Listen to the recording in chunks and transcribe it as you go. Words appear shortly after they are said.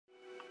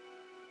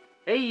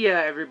Hey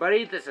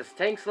everybody, this is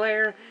Tank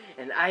Slayer,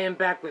 and I am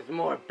back with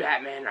more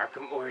Batman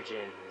Arkham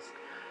Origins.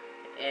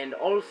 And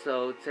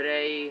also,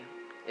 today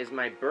is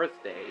my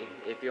birthday,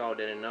 if y'all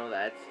didn't know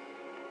that.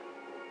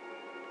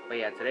 But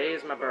yeah, today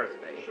is my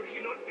birthday. Should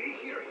he not be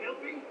here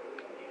helping?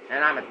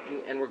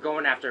 And we're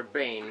going after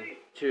Bane,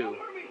 too.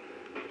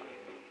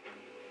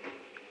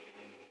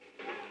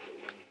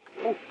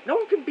 Oh, no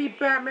one can beat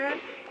Batman!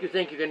 You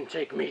think you can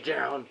take me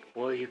down?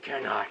 Well, you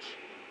cannot.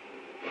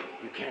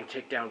 You can't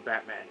take down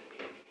Batman.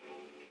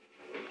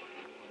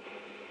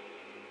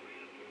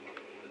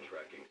 The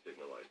tracking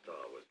signal I saw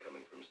was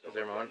coming from Is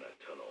there somewhere more? in that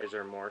tunnel. Is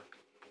there more?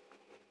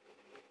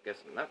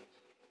 Guess not.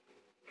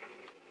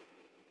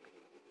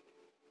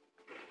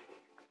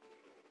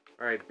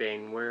 Alright,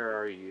 Bane, where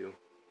are you?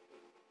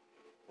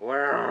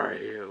 Where are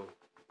you?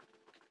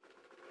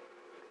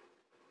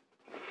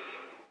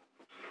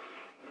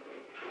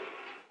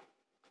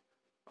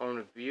 Oh,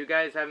 if you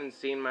guys haven't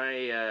seen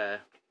my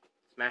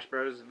Smash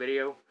Bros.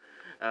 Video,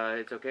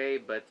 it's okay,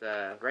 but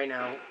right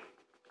now,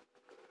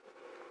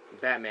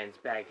 Batman's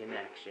back in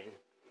action.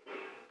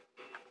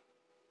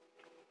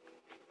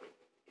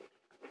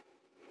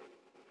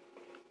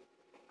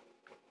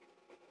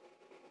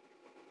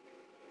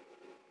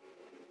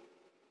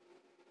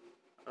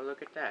 Oh,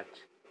 look at that.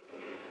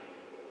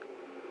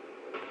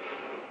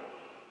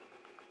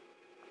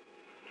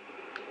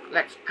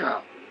 Let's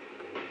go!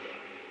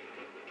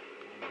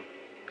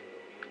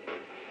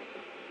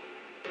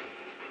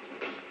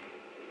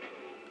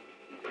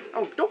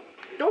 Oh,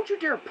 don't you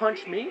dare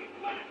punch me!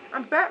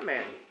 I'm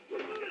Batman!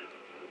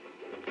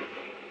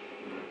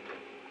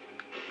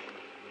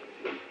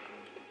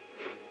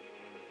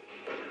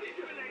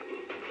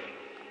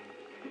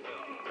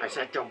 I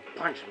said don't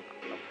punch me.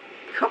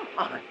 Come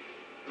on!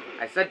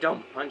 I said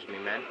don't punch me,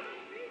 man.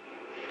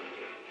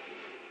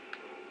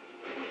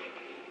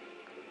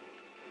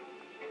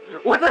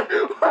 What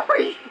the? What were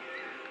you?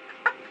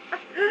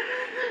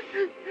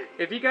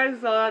 If you guys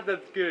saw it,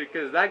 that's good,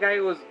 because that guy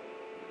was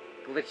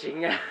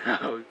glitching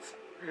out.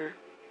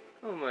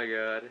 Oh my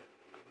god.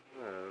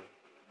 Oh.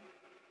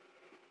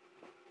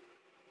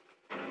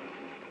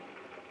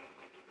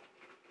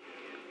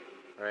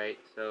 Alright,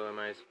 so am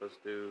I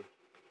supposed to...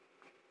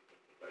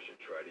 I should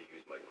try to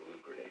use my glue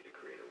grenade to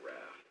create a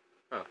raft.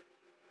 Huh.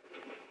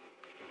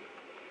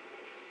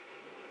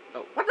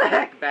 Oh, what the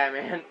heck,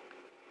 Batman?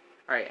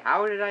 Alright,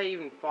 how did I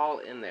even fall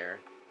in there?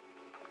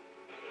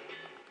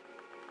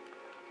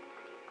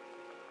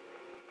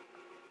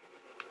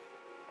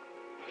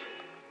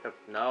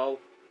 No.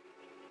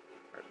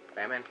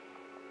 Batman.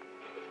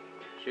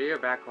 Shoot your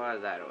back claw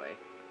that way.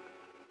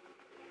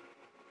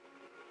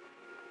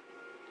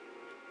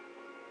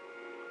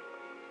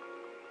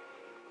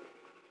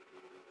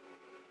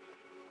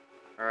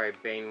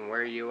 Alright, Bane,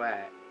 where are you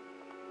at?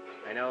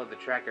 I know the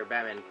tracker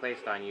Batman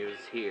placed on you is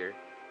here.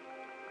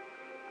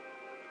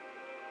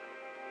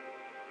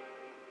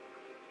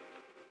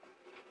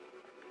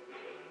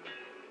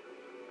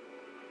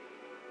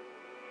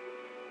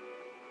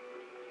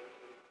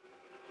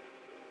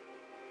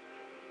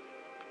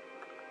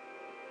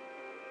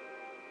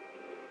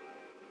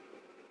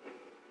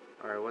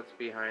 Alright, what's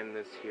behind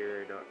this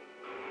here door?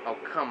 Oh,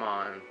 come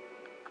on.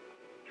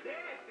 This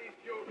is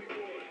your reward.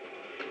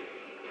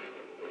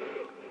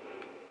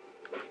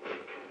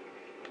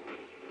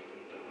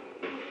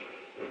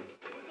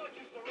 We got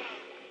you surrounded.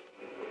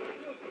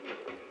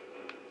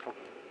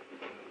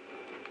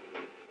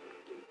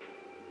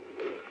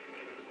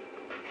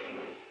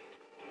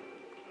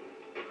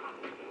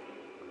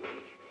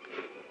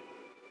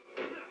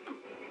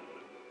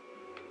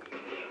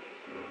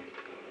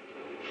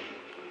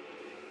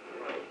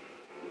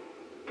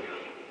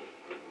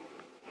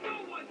 No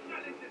one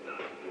challenges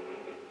us.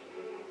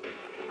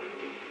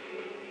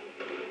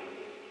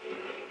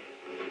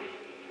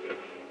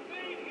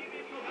 Leave him if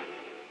you have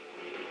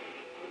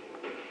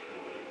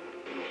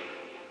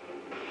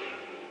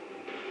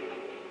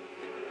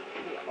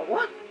to.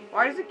 What?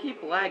 Why does it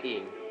keep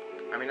lagging?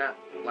 I mean, not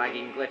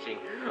lagging, glitching.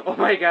 Oh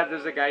my god,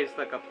 there's a guy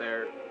stuck up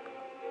there.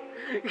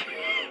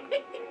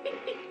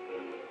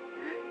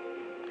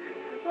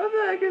 What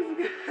the heck is...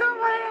 What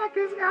the heck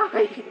is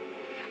going?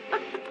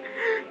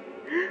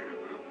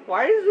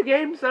 Why is the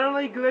game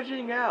suddenly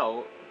glitching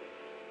out?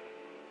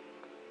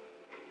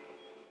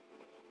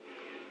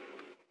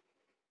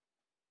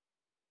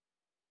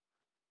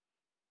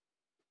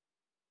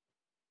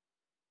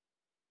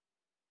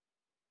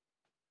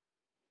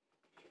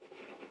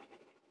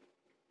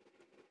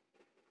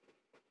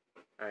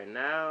 Alright,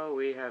 now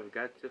we have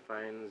got to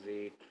find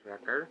the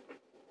tracker.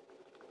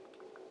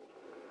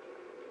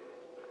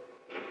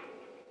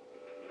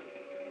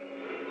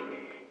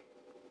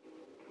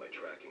 My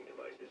tracking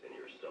device is in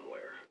here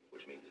somewhere,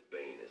 which means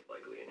Bane is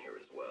likely in here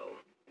as well.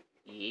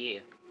 Yeah.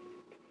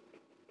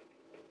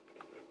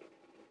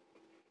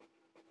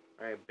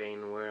 Alright,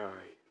 Bane, where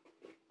are you?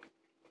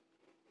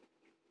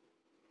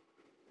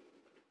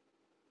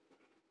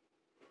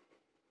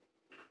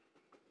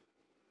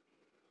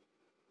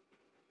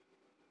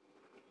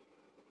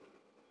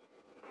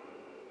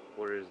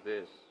 What is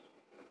this?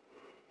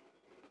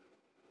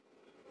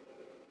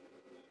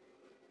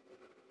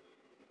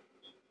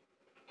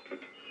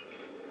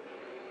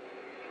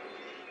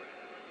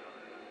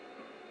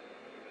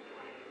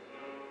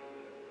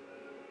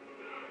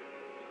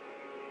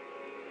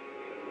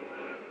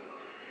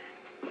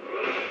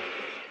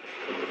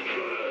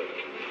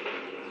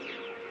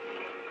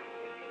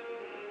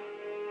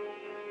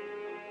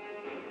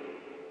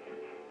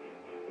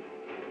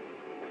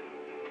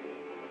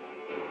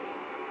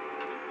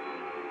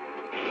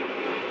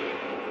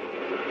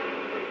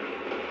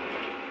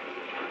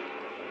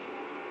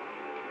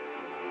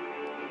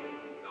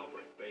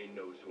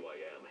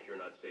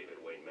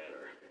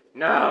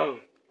 No!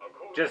 Of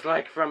course. Just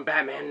like from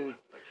Batman,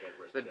 I can't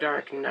risk The that.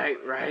 Dark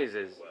Knight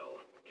Rises. Well,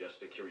 just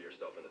secure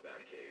yourself in the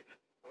Batcave.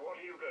 What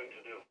are you going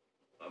to do?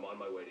 I'm on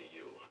my way to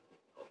you.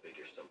 I'll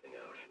figure something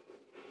out.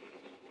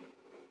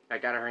 I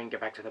gotta hurry and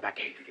get back to the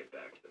Batcave. To get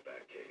back to the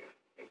Batcave,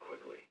 and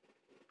quickly.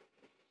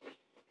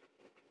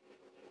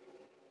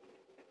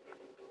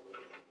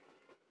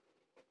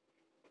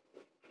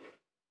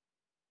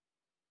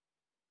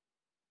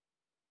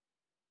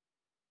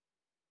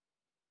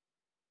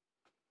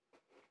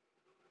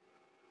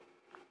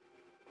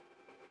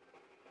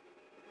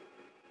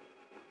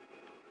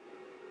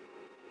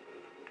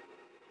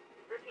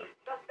 Repeat,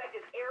 suspect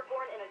is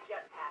airborne in a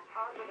jetpack,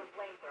 armed with a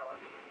flamethrower.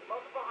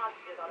 Multiple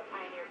hostages on the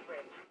Pioneer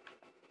Bridge.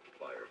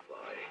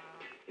 Firefly.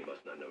 He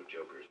must not know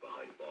Joker's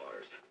behind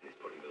bars. He's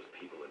putting those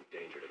people in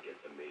danger to get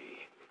to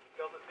me.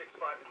 Delta 6-5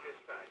 to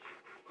dispatch.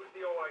 Who's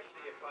the OIC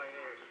at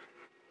Pioneers?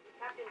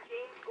 Captain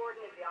James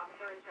Gordon is the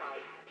officer in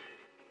charge.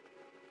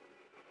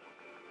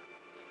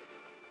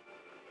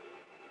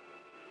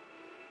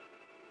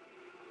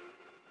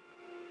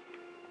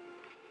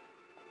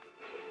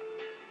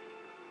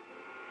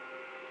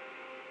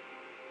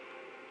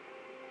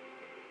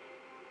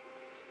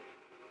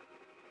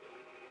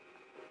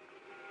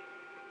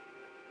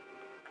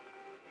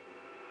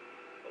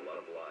 A lot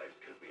of lives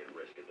could be at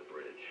risk at the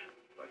bridge.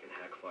 If I can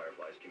hack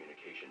Firefly's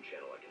communication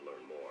channel, I can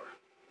learn more.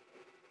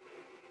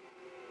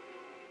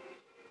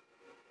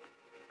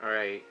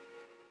 Alright.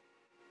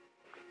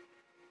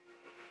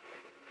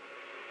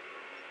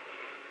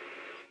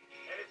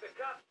 And if the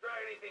cops try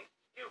anything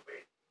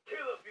stupid,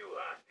 kill a few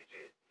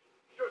hostages.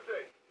 Sure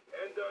thing.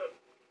 And,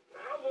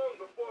 how long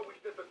before we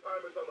set the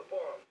timers on the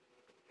bombs?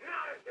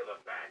 Not until the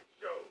bat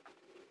shows.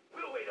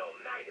 We'll wait all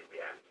night if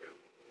we have to.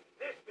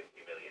 There's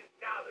 $50 million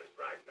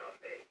riding on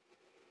this.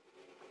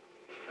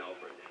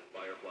 Alfred,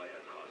 Firefly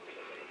has hostages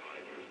on the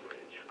Pioneer's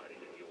Bridge. I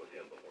need to deal with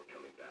him before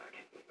coming back.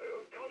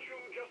 Can't you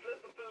just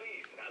let the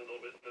police handle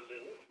Mr.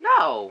 Lin?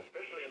 No!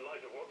 Especially in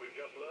light of what we've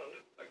just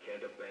learned. I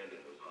can't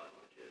abandon those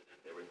hostages.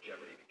 They're in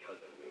jeopardy because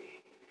of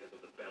me. Because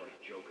of the bounty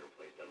Joker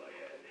placed on my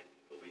head.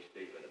 We'll be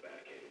safe in the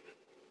Batcave.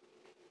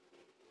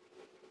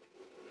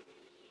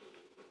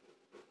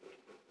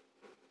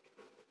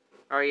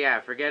 Oh yeah,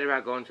 forget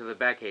about going to the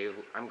Batcave.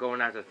 I'm going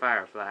after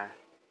Firefly.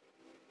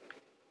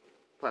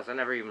 Plus, I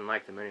never even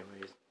liked him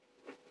anyways.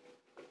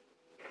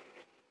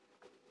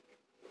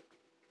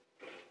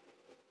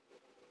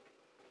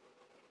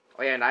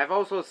 Oh yeah, and I've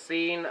also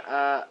seen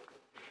a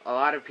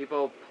lot of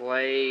people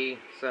play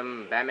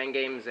some Batman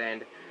games,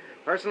 and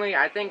personally,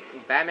 I think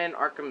Batman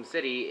Arkham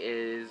City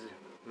is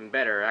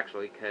better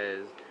actually,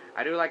 because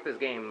I do like this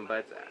game,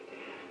 but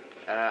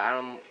I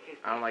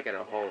don't like it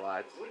a whole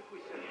lot. What if we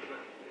set a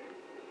trap?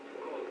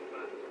 Call the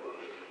bat squad.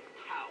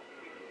 How?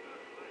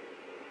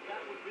 That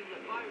would bring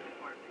the fire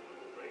department.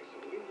 Break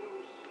some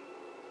windows.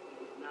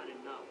 Not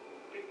enough.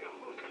 Take a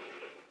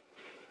hostage.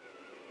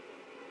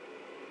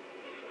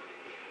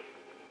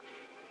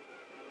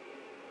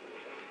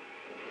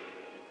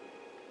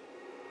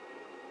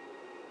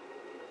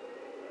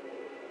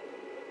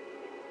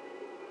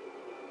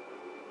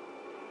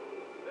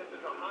 This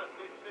is a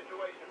hostage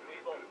situation,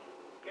 people.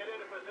 Get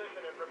into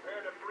position and prepare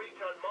to breach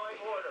on my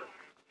order.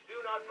 Do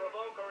not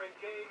provoke or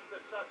engage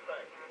the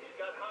suspect. He's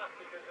got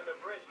hostages in the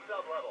bridge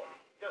sublevel.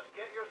 Just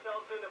get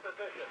yourselves into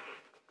position.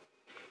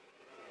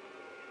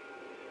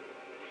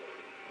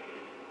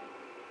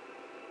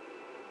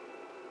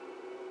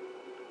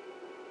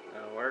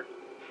 That'll work.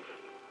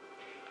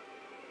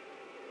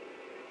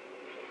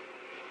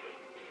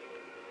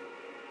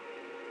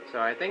 So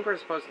I think we're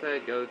supposed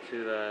to go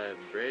to the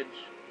bridge.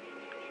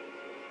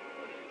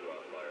 Draw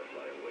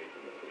Firefly away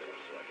from the bridge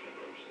so I can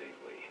approach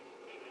safely.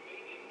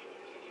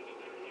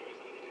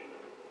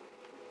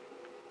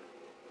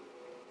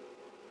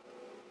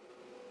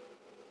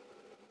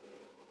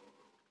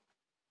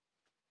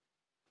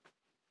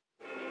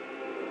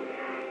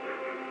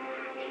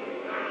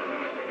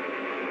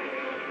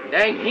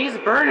 Dang, he's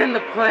burning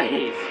the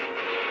place!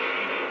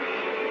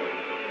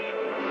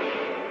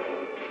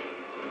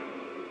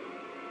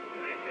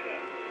 Listen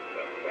up.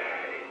 The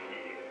bat is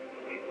here.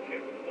 It's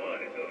just one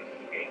of those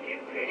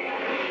stinking pigs.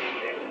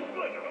 There's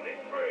blood on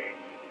this bridge.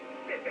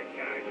 Get the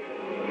guy.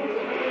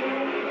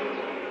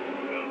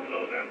 We'll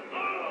blow them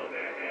all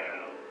to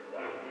hell.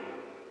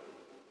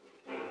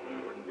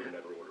 Gordon would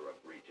never order a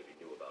breach if he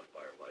knew about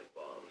Firefly's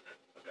bombs.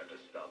 I've got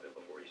to stop him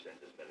before he sends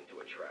his men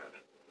into a trap.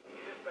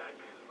 Dispatch,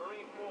 this is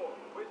Marine 4.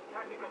 With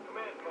tactical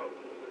command post.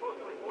 Supposed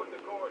to report the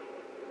Gordon.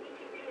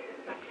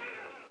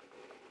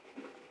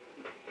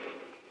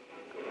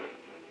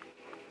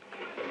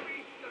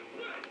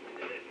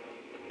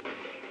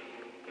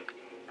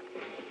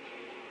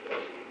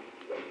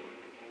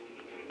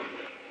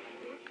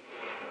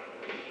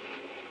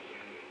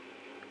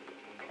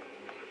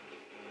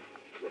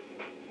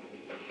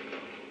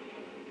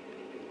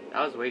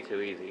 That was way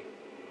too easy.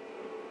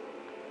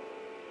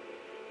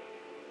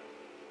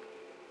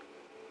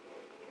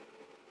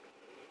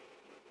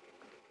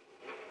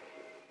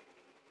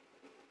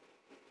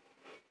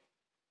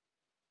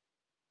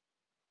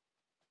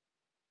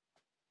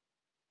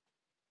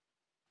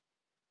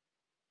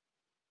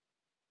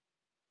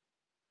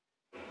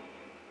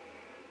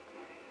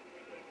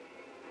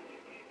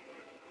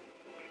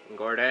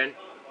 Gordon?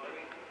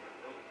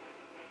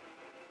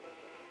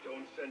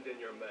 Don't send in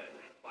your men.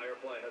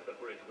 Firefly has the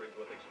bridge rigged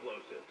with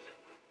explosives.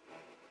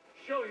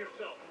 Show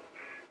yourself.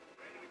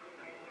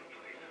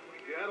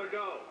 You have a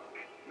go.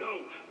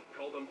 No.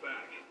 Call them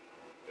back.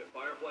 If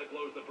Firefly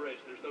blows the bridge,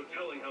 there's no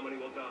telling how many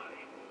will die.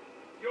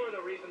 You're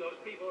the reason those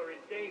people are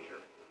in danger.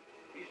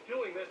 He's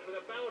doing this for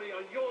the bounty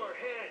on your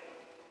head.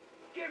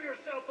 Give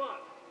yourself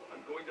up.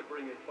 I'm going to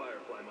bring in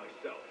Firefly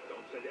myself.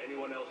 Don't send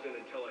anyone else in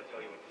until I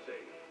tell you it's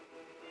safe.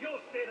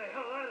 You'll stay the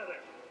hell out of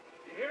this.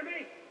 You hear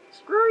me?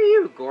 Screw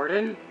you,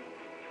 Gordon.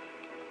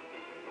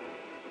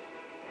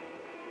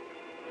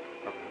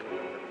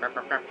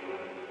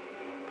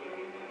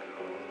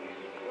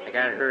 I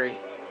gotta hurry.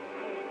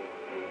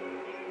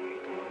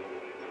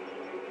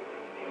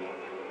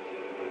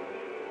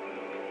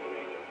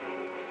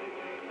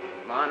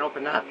 Come on,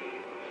 open up.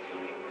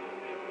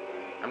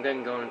 I'm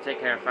gonna go and take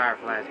care of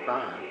Firefly's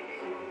bombs.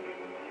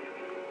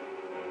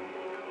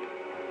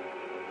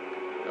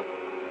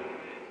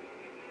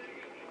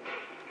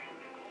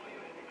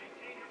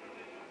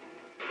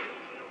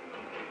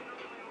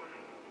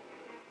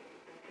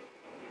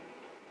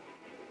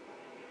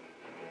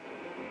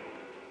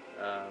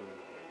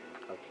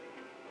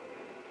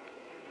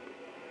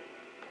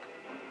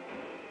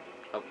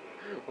 Oh.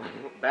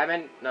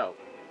 Batman? No.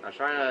 I was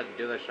trying to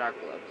do the shock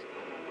gloves.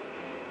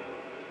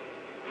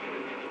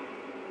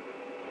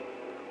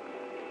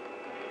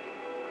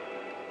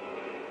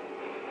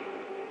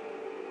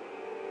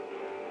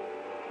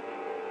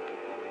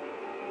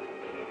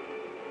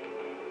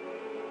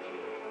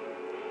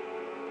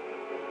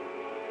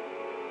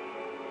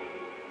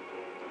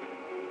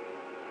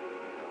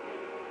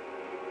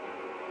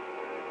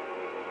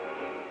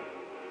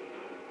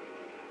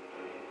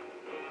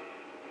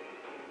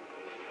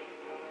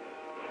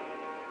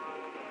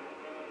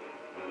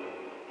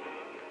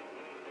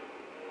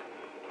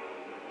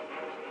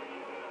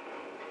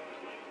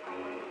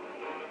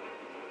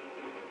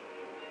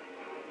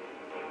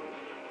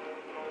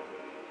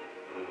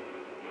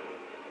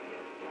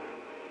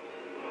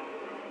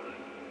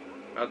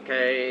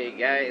 Okay,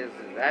 guys,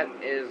 that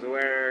is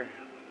where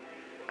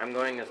I'm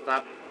going to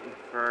stop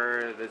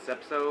for this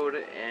episode.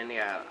 And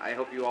yeah, I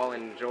hope you all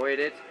enjoyed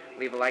it.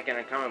 Leave a like and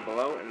a comment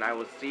below, and I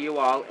will see you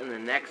all in the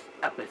next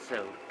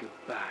episode.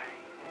 Goodbye.